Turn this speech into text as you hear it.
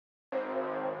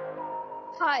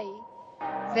Hi,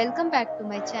 welcome back to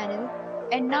my channel.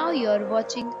 And now you're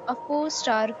watching a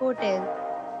 4-star hotel.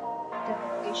 The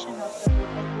location of the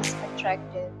hotel is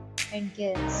attractive and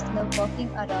guests love walking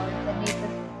around the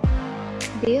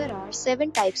neighborhood. There are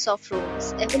 7 types of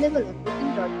rooms available on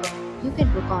booking.com. You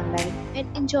can book online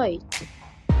and enjoy it.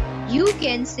 You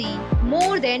can see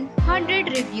more than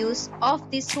 100 reviews of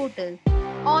this hotel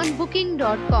on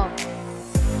booking.com.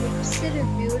 Its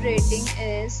review rating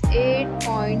is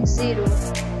 8.0,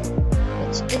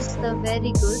 which is the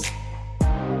very good.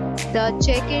 The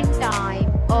check-in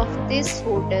time of this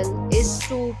hotel is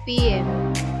 2 p.m.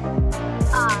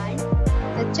 and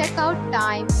the checkout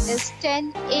time is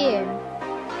 10 a.m.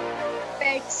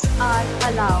 Pets are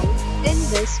allowed in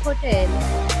this hotel.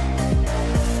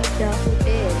 The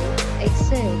hotel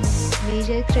accepts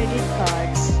major credit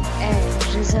cards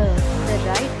and reserves the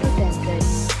right to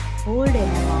temporarily hold an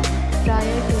amount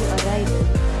prior to arrival.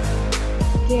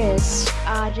 Guests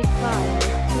are required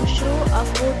to show a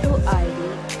photo ID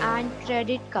and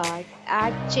credit card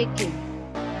at check-in.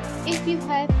 If you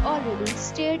have already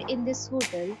stayed in this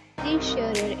hotel, please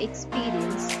share your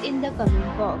experience in the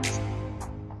comment box.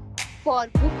 For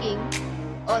booking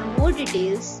or more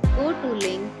details, go to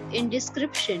link in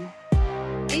description.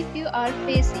 If you are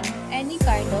facing any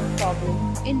kind of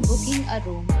problem in booking a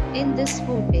room in this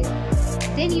hotel,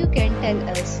 then you can tell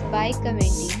us by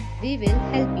commenting. We will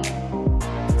help you.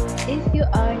 If you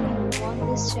are new on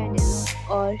this channel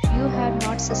or you have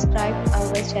not subscribed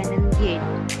our channel yet,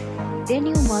 then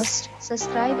you must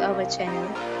subscribe our channel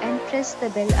and press the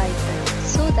bell icon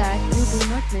so that you do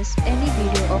not miss any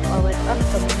video of our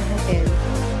upcoming hotel.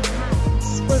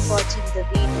 Thanks for watching the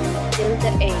video till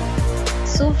the end.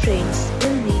 So friends,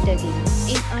 we'll meet again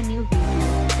in a new video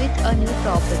with a new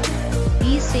property.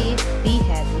 Be safe, be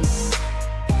happy.